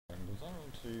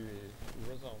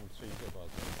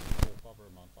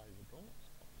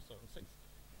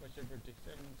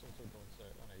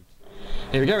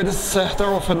Here we go, this they're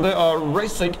off and they are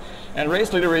racing, and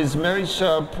race leader is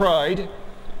Marryshah Pride.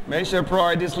 Marryshah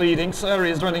Pride is leading, Sarah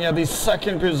is running at the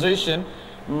second position,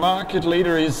 market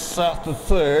leader is at the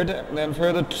third, and then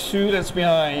further two that's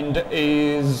behind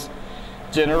is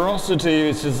Generosity,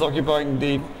 which is occupying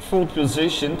the fourth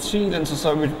position. 3 lengths or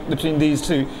so between these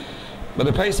two. But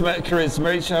the pacemaker is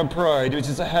Marryshah Pride, which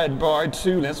is ahead by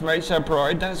 2 lengths. Marryshah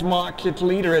Pride, that's market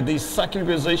leader at the second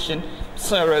position.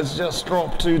 Sarah has just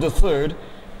dropped to the third.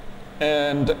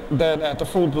 And then at the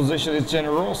fourth position is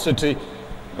Generosity.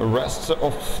 The rest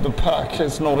of the pack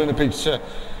is not in the picture.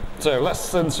 So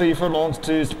less than 3 furlongs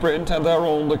to sprint, and they're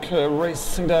on the curve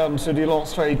racing down to the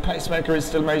last straight. Pacemaker is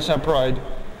still Marryshah Pride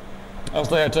as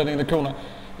they are turning the corner.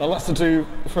 Now less than 2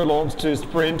 furlongs to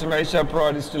sprint. Marryshah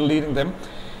Pride is still leading them.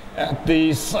 At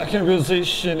the second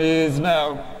position is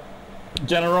now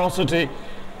Generosity,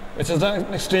 which has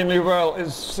done extremely well,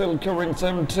 is still covering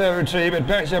some territory, but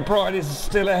Marryshah Pride is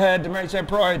still ahead. Marryshah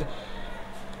Pride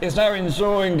is now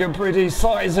enjoying a pretty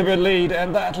sizable lead,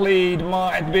 and that lead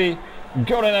might be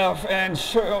good enough, and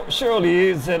surely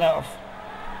is enough.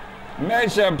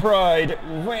 Marryshah Pride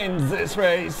wins this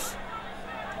race,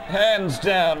 hands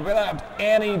down, without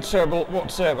any trouble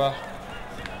whatsoever.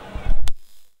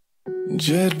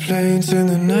 Jet planes in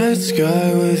the night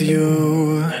sky with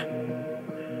you,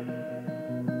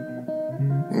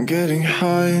 getting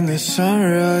high in the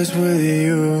sunrise with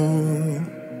you,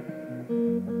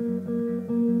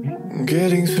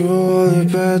 getting through all the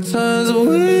bad times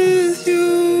with you.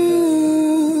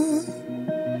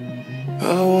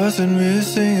 I wasn't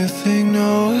missing a thing,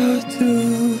 no I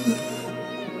do.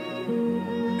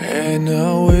 And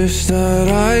I wish that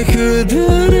I could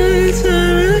build a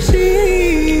time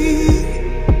machine,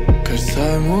 'cause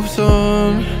time moves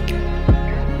on,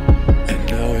 and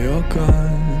now you're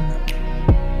gone.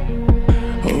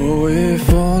 Oh, if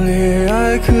only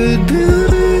I could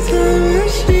build a time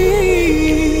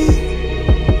machine,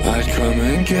 I'd come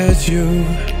and get you.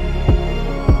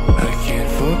 I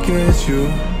can't forget you.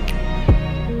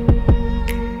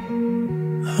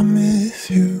 I miss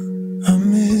you, I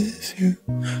miss you,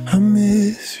 I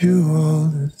miss you all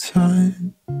the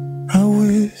time. I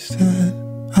wish that,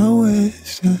 I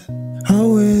wish that, I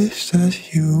wish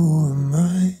that you were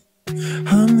mine.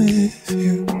 I miss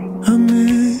you, I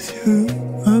miss you,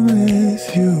 I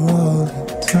miss you all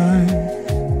the time.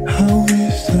 I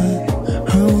wish that,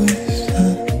 I wish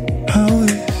that, I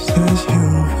wish that you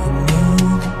were mine.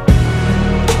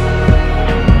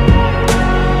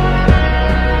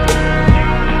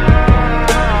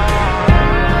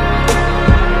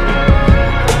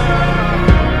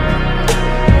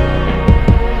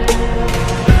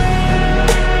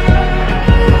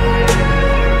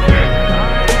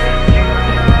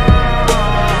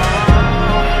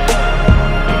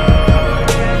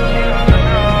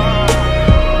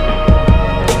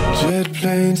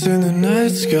 Planes in the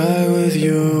night sky with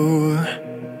you,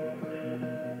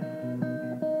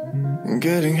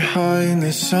 getting high in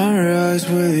the sunrise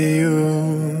with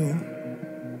you,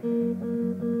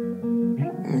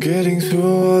 getting through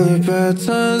all the bad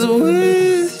times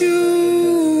with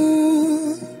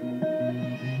you.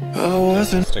 I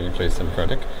wasn't Taking place in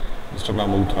Craddock, Mr.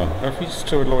 Mahmoud Murphy's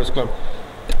Stewart Lawyers Club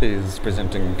is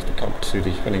presenting the cup to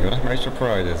the winning winner. Marryshah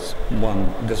Pride has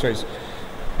won this race.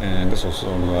 And this also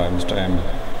Mr. M.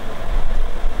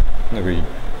 Naveed,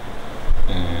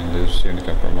 and this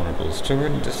handicap from Honorable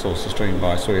Stewart. This also trained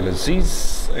by Sohail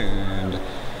Aziz and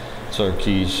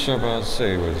Turkey Shabazz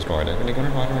was rider. And you're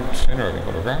going to ride around trainer in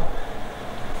photograph.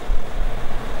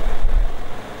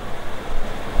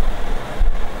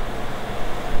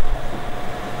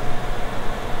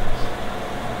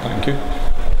 Thank you.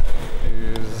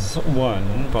 Is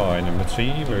won by number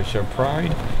 3, Marryshah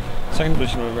Pride. Second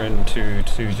position we went to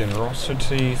 2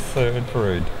 Generosity, third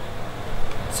Parade.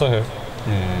 So,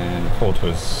 and fourth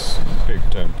was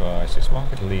picked up by 6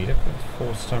 market leader, but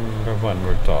fourth number 1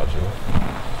 were Dodger.